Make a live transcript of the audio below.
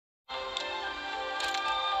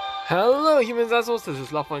Hello humans and souls, this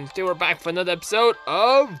is Lopho and today we're back for another episode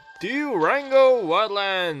of Durango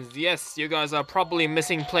Wildlands. Yes, you guys are probably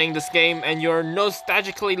missing playing this game and you're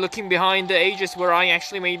nostalgically looking behind the ages where I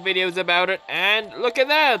actually made videos about it. And look at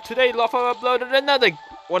that, today Lopho uploaded another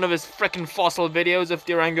one of his frickin' fossil videos of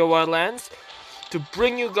Durango Wildlands to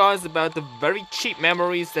bring you guys about the very cheap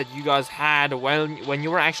memories that you guys had when you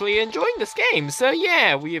were actually enjoying this game. So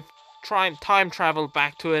yeah, we've time traveled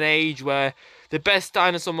back to an age where the best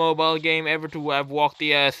dinosaur mobile game ever to have walked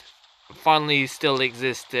the earth finally still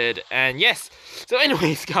existed. And yes, so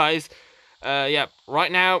anyways guys, yeah,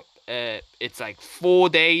 right now it's like 4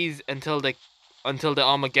 days until the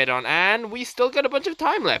Armageddon, and we still got a bunch of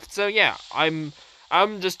time left. So yeah, I'm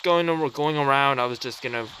just going around. I was just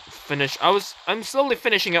gonna finish. I'm slowly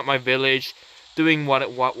finishing up my village, doing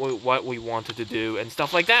what we wanted to do and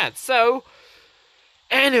stuff like that. So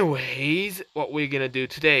anyways, what we're gonna do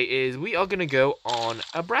today is we are gonna go on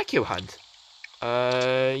a Brachio hunt.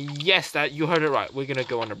 Yes, that you heard it right. We're gonna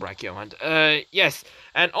go on a Brachio hunt. Yes,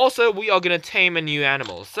 and also we are gonna tame a new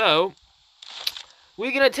animal. So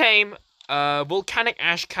we're gonna tame volcanic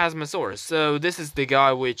ash Chasmosaurus. So this is the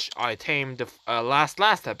guy which I tamed the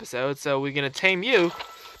last episode. So we're gonna tame you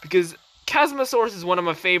because Chasmosaurus is one of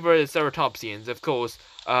my favorite ceratopsians. Of course,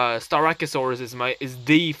 Styracosaurus is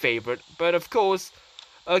the favorite, but of course,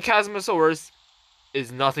 Chasmosaurus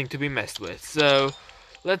is nothing to be messed with. So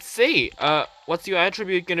let's see. What's your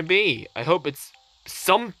attribute gonna be? I hope it's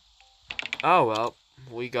some. Oh well,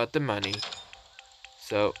 we got the money.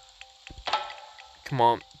 So come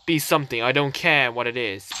on, be something. I don't care what it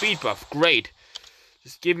is. Speed buff, great.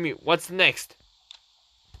 Just give me. What's next?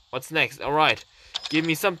 What's next? All right, give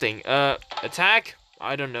me something. Attack.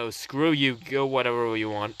 I don't know. Screw you. Go whatever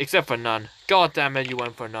you want, except for none. God damn it, you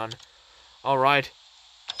went for none. All right.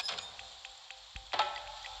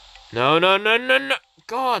 No, no, no, no, no.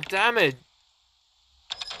 God damn it.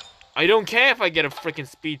 I don't care if I get a freaking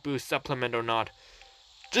speed boost supplement or not.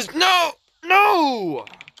 Just no! No!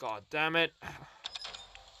 God damn it.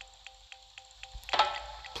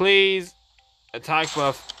 Please. Attack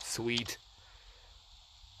buff. Sweet.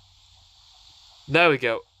 There we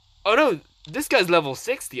go. Oh no, this guy's level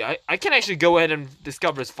 60. I can actually go ahead and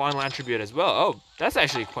discover his final attribute as well. Oh, that's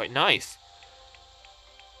actually quite nice.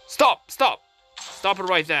 Stop! Stop! Stop it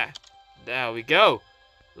right there. There we go.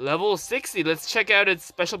 Level 60. Let's check out its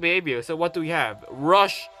special behavior. So what do we have?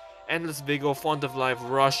 Rush, Endless Vigor, Font of Life,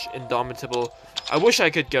 Rush, Indomitable. I wish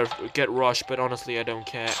I could get Rush, but honestly I don't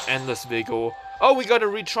care. Endless Vigor. Oh, we got a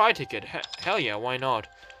retry ticket. Hell yeah, why not?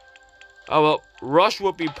 Oh well, Rush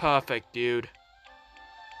would be perfect, dude.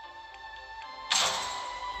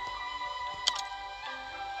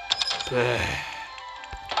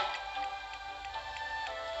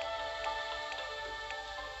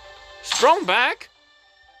 Strong back?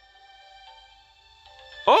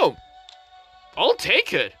 Oh, I'll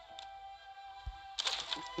take it.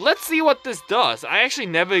 Let's see what this does. I actually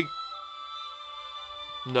never...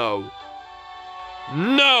 No.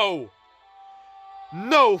 No!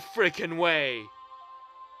 No freaking way!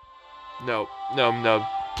 No, no, no.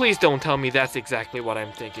 Please don't tell me that's exactly what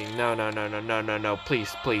I'm thinking. No, no, no, no, no, no, no.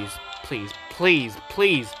 Please, please, please, please,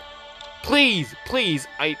 please, please, please.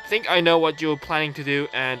 I think I know what you're planning to do,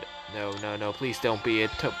 and... No, no, no, please don't be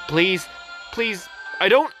it. Please, please. I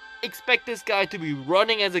don't expect this guy to be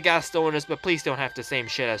running as a Gastonus, but please don't have the same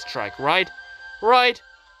shit as Trike, right? Right?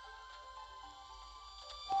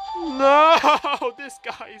 No! This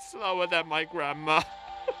guy is slower than my grandma.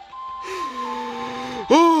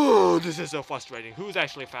 Oh, this is so frustrating. Who's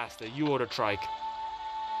actually faster? You or the Trike?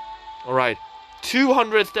 Alright.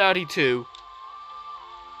 232.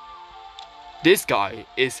 This guy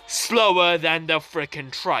is slower than the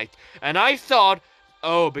frickin' Trike. And I thought,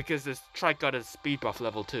 oh, because this Trike got a speed buff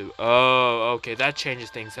level 2. Oh, okay, that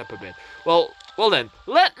changes things up a bit. Well then,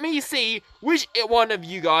 let me see which one of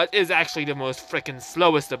you guys is actually the most frickin'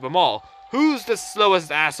 slowest of them all. Who's the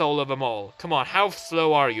slowest asshole of them all? Come on, how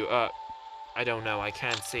slow are you? I don't know, I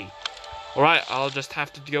can't see. Alright, I'll just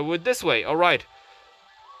have to go with this way. Alright.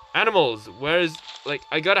 Animals, where's, like,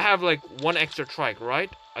 I gotta have, like, one extra Trike,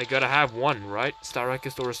 right? I gotta have one, right?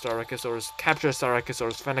 Styracosaurus, Capture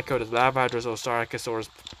Styracosaurus, Phenacotus, Lavahydrosaurus, Styracosaurus,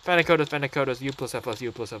 Phenacotus, U plus F,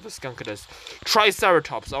 Skunkadus,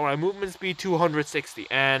 Triceratops. Alright, movement speed 260,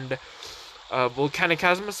 and, Volcanic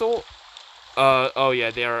Chasmosaur. Oh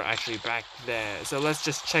yeah, they are actually back there. So let's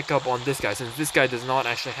just check up on this guy, since this guy does not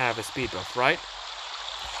actually have a speed buff, right?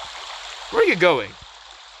 Where are you going?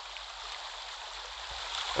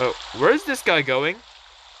 Oh, where's this guy going?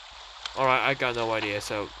 Alright, I got no idea,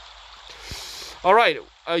 so... Alright,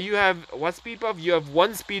 you have what speed buff? You have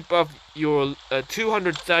 1 speed buff, your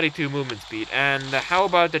 232 movement speed. And how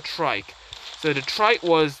about the trike? So the trike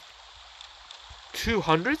was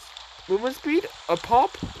 200 movement speed a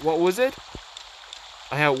pop? What was it?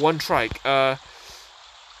 I had 1 trike.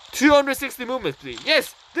 260 movement speed.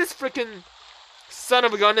 Yes, this freaking son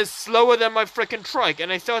of a gun is slower than my freaking trike,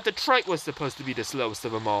 and I thought the trike was supposed to be the slowest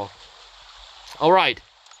of them all. Alright.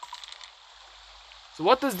 So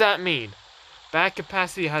what does that mean? Back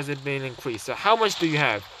capacity hasn't been increased. So how much do you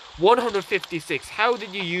have? 156. How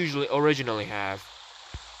did you originally have?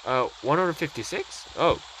 156?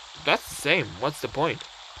 Oh, that's the same. What's the point?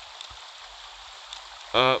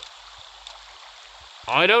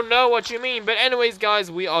 I don't know what you mean, but anyways, guys,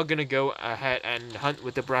 we are gonna go ahead and hunt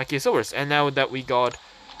with the Brachiosaurus. And now that we got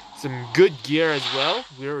some good gear as well,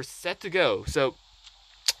 we're set to go. So,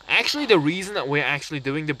 actually, the reason that we're actually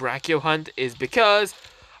doing the Brachio hunt is because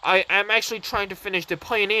I am actually trying to finish the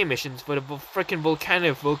Pioneer missions for the freaking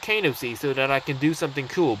Volcano Sea so that I can do something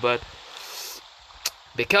cool, but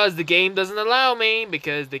because the game doesn't allow me,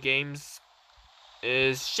 because the game's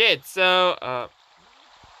is shit, so,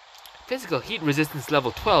 physical heat resistance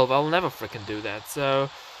level 12, I'll never freaking do that, so...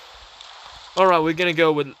 Alright, we're gonna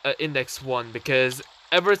go with index 1, because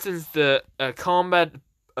ever since the combat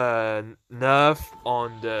nerf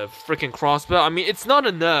on the freaking crossbow, I mean, it's not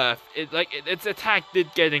a nerf, its attack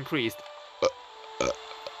did get increased.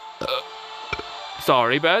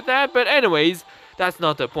 Sorry about that, but anyways, that's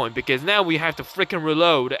not the point, because now we have to freaking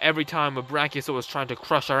reload every time a Brachiosaurus is trying to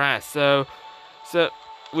crush our ass, so,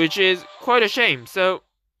 which is quite a shame, so...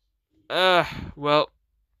 well,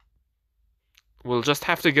 we'll just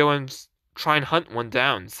have to go and try and hunt one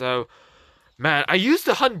down. So, man, I used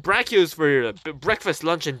to hunt brachios for breakfast,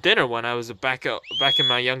 lunch, and dinner when I was back in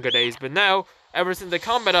my younger days. But now, ever since the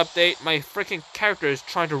combat update, my freaking character is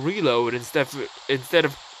trying to reload instead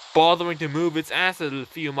of bothering to move its ass a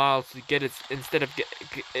few miles to get its instead of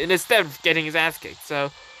getting his ass kicked.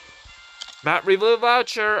 So, map review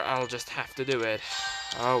voucher, I'll just have to do it.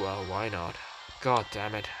 Oh well, why not? God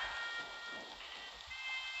damn it.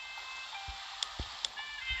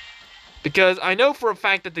 Because I know for a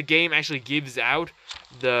fact that the game actually gives out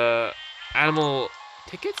the animal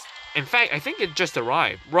tickets. In fact, I think it just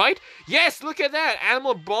arrived, right? Yes, look at that!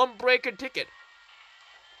 Animal bomb breaker ticket.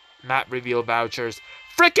 Map reveal vouchers.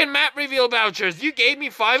 Frickin' map reveal vouchers! You gave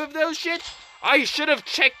me 5 of those shit? I should have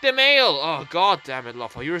checked the mail! Oh, god damn it,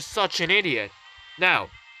 Lopho, you're such an idiot.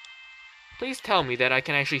 Now, please tell me that I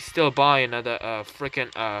can actually still buy another,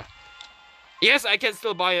 frickin', Yes, I can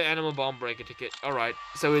still buy an animal bomb breaker ticket. Alright,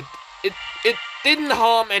 so it didn't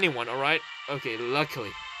harm anyone, alright? Okay, luckily.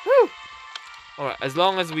 Woo! Alright, as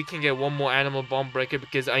long as we can get one more animal bomb breaker,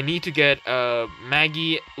 because I need to get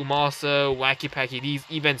Maggie, Umasa, Wacky Packy, these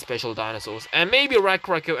event special dinosaurs. And maybe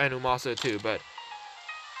Rakrako and Umasa too, but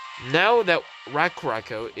now that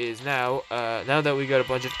Rakrako is now that we got a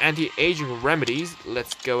bunch of anti-aging remedies,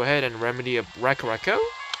 let's go ahead and remedy a Rakrako.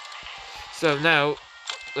 So now,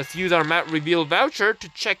 let's use our map reveal voucher to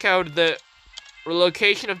check out the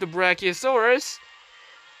location of the Brachiosaurus.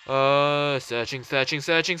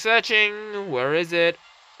 Searching. Where is it?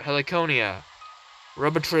 Heliconia.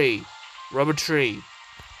 Rubber tree.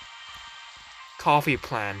 Coffee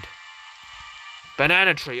plant.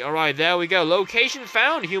 Banana tree. Alright, there we go. Location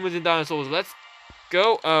found, humans and dinosaurs. Let's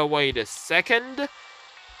go. Wait a second.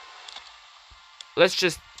 Let's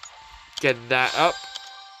just get that up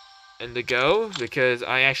and to go, because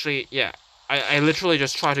I actually, yeah, I literally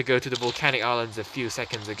just tried to go to the volcanic islands a few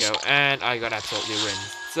seconds ago, and I got absolutely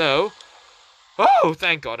rinsed. So, oh,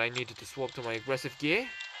 thank God, I needed to swap to my aggressive gear.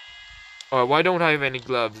 Alright, why don't I have any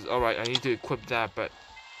gloves? Alright, I need to equip that, but...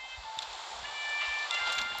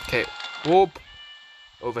 Okay, whoop.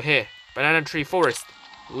 Over here. Banana tree forest.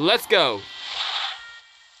 Let's go!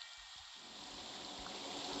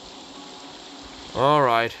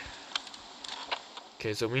 Alright.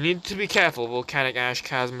 Okay, so we need to be careful, Volcanic Ash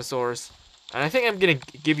Chasmosaurus. And I think I'm gonna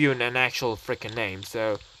give you an actual freaking name,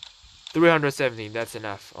 so... 317, that's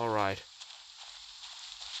enough. Alright.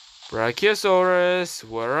 Brachiosaurus,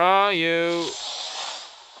 where are you?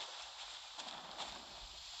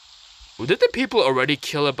 Oh, did the people already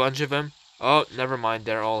kill a bunch of them? Oh, never mind,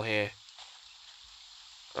 they're all here.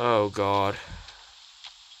 Oh, God.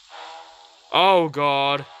 Oh,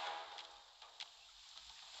 God.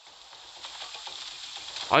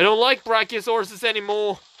 I don't like Brachiosauruses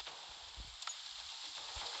anymore.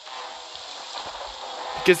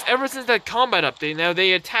 Because ever since that combat update, now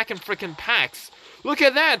they attack in freaking packs. Look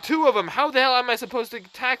at that, 2 of them. How the hell am I supposed to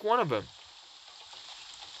attack one of them?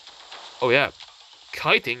 Oh yeah,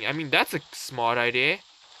 kiting. I mean, that's a smart idea.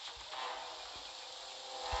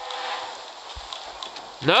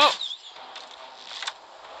 No!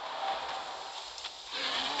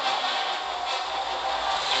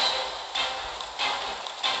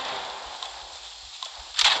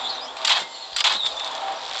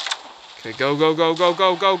 Okay, go, go, go, go,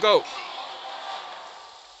 go, go, go!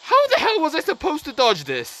 How the hell was I supposed to dodge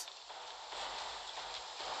this?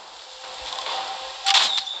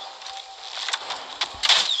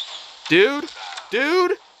 Dude!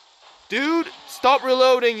 Dude! Dude! Stop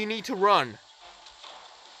reloading, you need to run.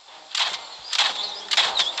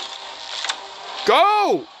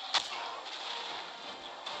 Go!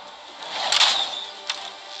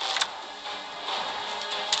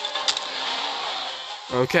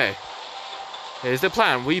 Okay. Here's the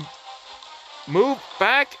plan. We move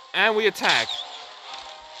back and we attack.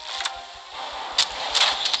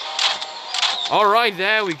 Alright,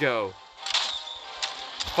 there we go.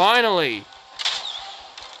 Finally.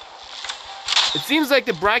 It seems like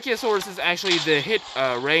the Brachiosaurus is actually the hit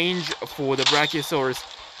range for the Brachiosaurus.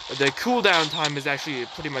 The cooldown time is actually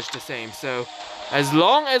pretty much the same. So, as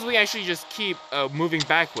long as we actually just keep moving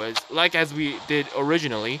backwards, like as we did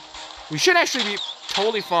originally, we should actually be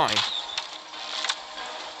totally fine.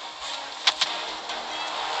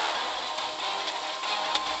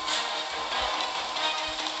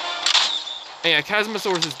 Yeah,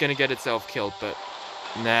 Chasmosaurus is gonna get itself killed, but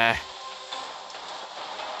nah.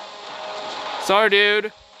 Sorry,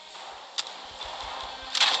 dude.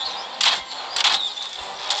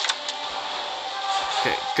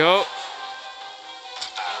 Okay, go.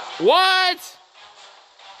 What?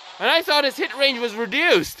 And I thought his hit range was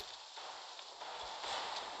reduced.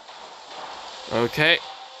 Okay,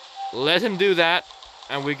 let him do that,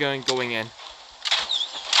 and we're going in.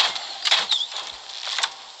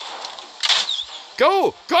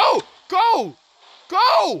 Go! Go! Go!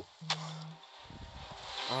 Go!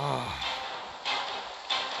 Oh.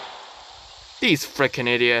 These frickin'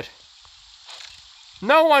 idiot.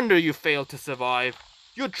 No wonder you failed to survive.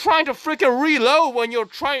 You're trying to frickin' reload when you're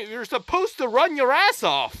supposed to run your ass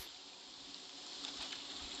off.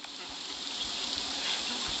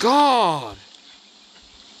 God.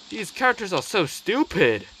 These characters are so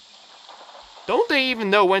stupid. Don't they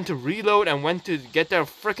even know when to reload and when to get their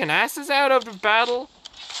frickin' asses out of the battle?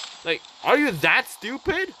 Like, are you that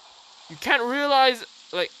stupid? You can't realize,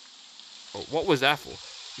 like... Oh, what was that for?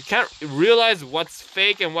 You can't realize what's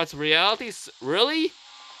fake and what's reality? Really?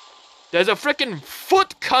 There's a frickin'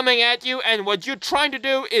 foot coming at you, and what you're trying to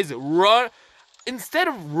do is run... Instead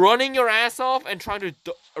of running your ass off and trying to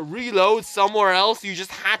reload somewhere else, you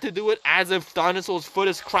just had to do it as if Dinosaur's foot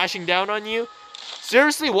is crashing down on you?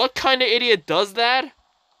 Seriously, what kind of idiot does that?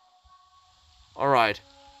 Alright.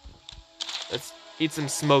 Let's eat some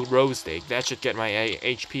smoked roast steak. That should get my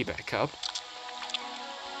HP back up.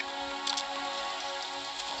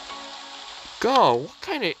 God,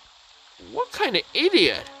 what kind of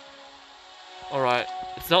idiot? Alright,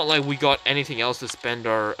 it's not like we got anything else to spend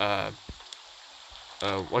our,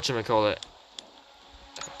 whatchamacallit,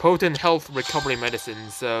 potent health recovery medicine,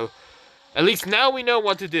 so at least now we know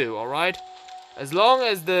what to do, alright? As long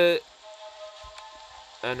as the...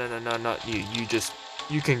 no, not you.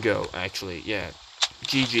 You can go, actually, yeah.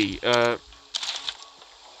 GG,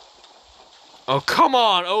 Oh, come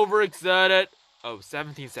on, overexerted. Oh,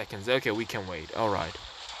 17 seconds. Okay, we can wait, alright.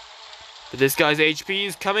 But this guy's HP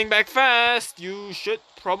is coming back fast. You should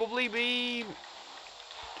probably be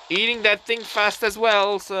eating that thing fast as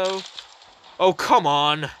well, so... Oh, come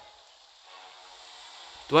on.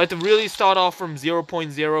 Do I have to really start off from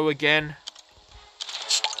 0.0 again?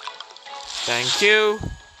 Thank you.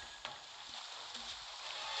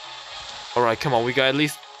 Alright, come on, we got at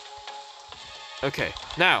least... Okay,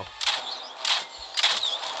 now.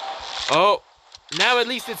 Oh, now at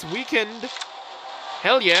least it's weakened.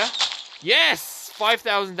 Hell yeah. Yes!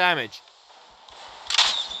 5,000 damage.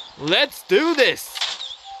 Let's do this!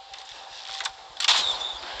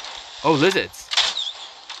 Oh, lizards.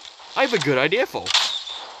 I have a good idea, folks.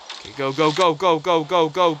 Okay, go, go, go, go, go, go,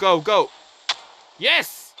 go, go, go.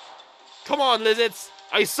 Yes! Come on, lizards.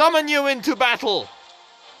 I summon you into battle.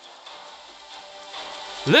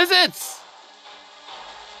 Lizards!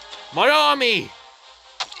 My army!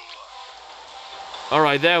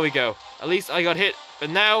 Alright, there we go. At least I got hit.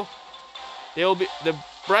 But now, the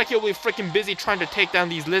Brachio will be freaking busy trying to take down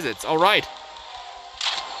these lizards. Alright.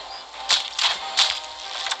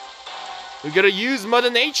 We gotta use Mother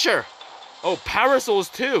Nature. Oh, parasols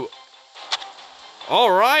too.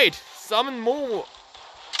 Alright. Summon more.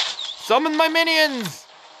 Summon my minions.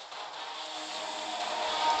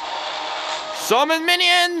 Summon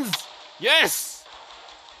minions. Yes.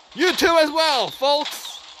 You too as well,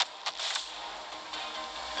 folks.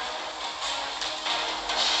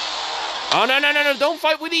 Oh, no, no, no, no. Don't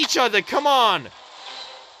fight with each other. Come on.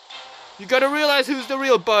 You gotta realize who's the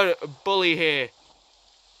real bully here.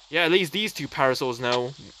 Yeah, at least these two parasols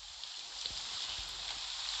know.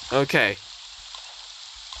 Okay.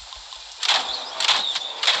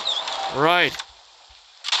 Right.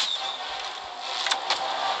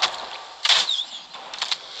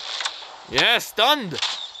 Yeah, stunned.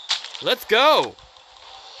 Let's go.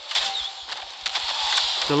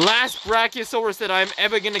 The last Brachiosaurus that I'm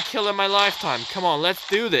ever gonna kill in my lifetime. Come on, let's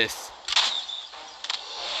do this.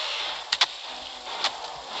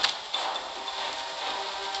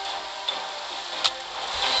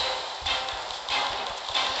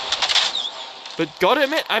 But gotta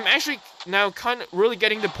admit, I'm actually now kind of really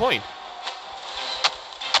getting the point.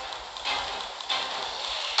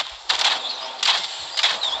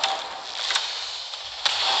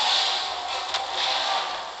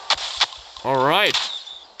 Alright.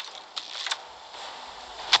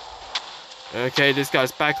 Okay, this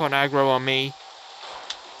guy's back on aggro on me.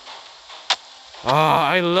 Ah,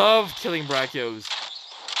 I love killing Brachios.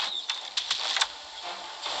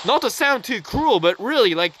 Not to sound too cruel, but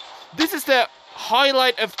really, like, this is the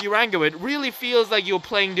highlight of Durango. It really feels like you're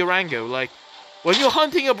playing Durango. Like, when you're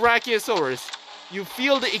hunting a Brachiosaurus, you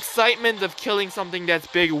feel the excitement of killing something that's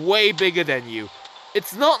big, way bigger than you.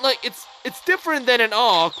 It's not like, it's different than an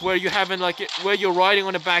Ark where you having like where you're riding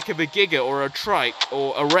on the back of a Giga or a Trike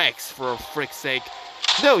or a Rex for a frick's sake.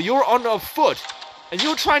 No, you're on a foot and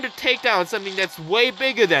you're trying to take down something that's way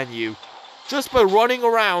bigger than you just by running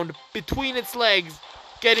around between its legs,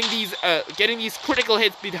 getting these critical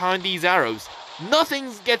hits behind these arrows. Nothing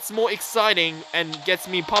gets more exciting and gets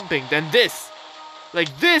me pumping than this.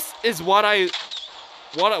 Like, this is why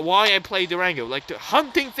I play Durango. Like,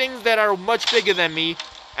 hunting things that are much bigger than me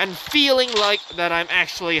and feeling like that I'm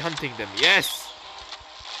actually hunting them. Yes.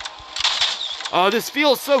 Oh, this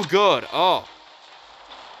feels so good. Oh.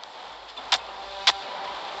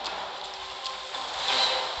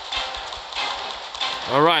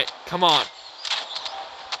 Alright, come on.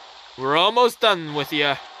 We're almost done with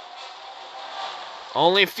you.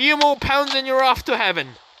 Only a few more pounds and you're off to heaven.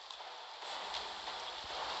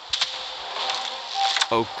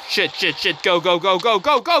 Oh, shit, shit, shit. Go, go, go, go,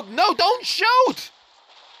 go, go. No, don't shoot.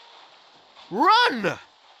 Run.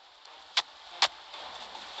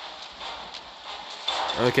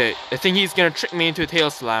 Okay, I think he's gonna trick me into a tail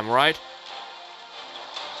slam, right?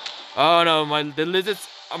 Oh no, the lizards,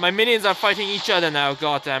 my minions are fighting each other now.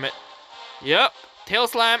 God damn it. Yep, tail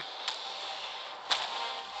slam.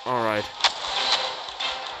 All right.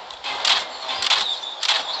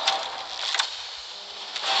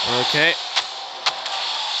 Okay.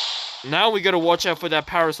 Now we gotta watch out for that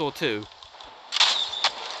parasol too.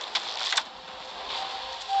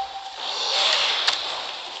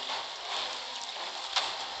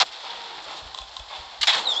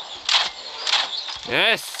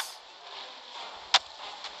 Yes!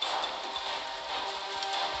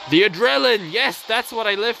 The adrenaline! Yes, that's what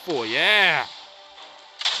I live for, yeah!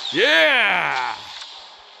 Yeah!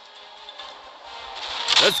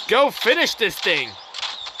 Let's go finish this thing!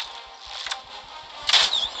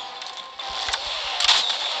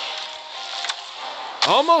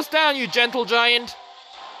 Almost down, you gentle giant!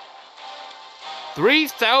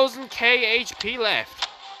 3,000 HP left.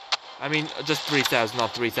 I mean, just 3,000,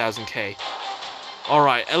 not 3,000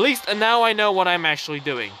 Alright, at least now I know what I'm actually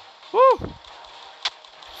doing. Woo!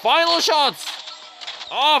 Final shots!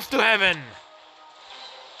 Off to heaven!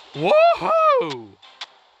 Woohoo!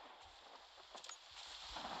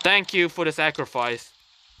 Thank you for the sacrifice.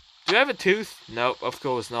 Do you have a tooth? No, of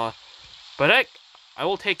course not. But I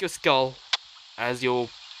will take your skull as a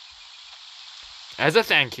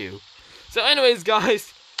thank you. So anyways,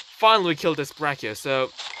 guys, finally we killed this Brachio.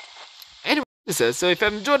 So anyway, so if you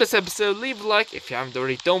have enjoyed this episode, leave a like. If you haven't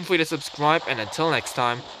already, don't forget to subscribe. And until next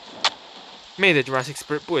time, may the Jurassic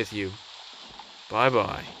Spirit be with you. Bye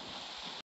bye.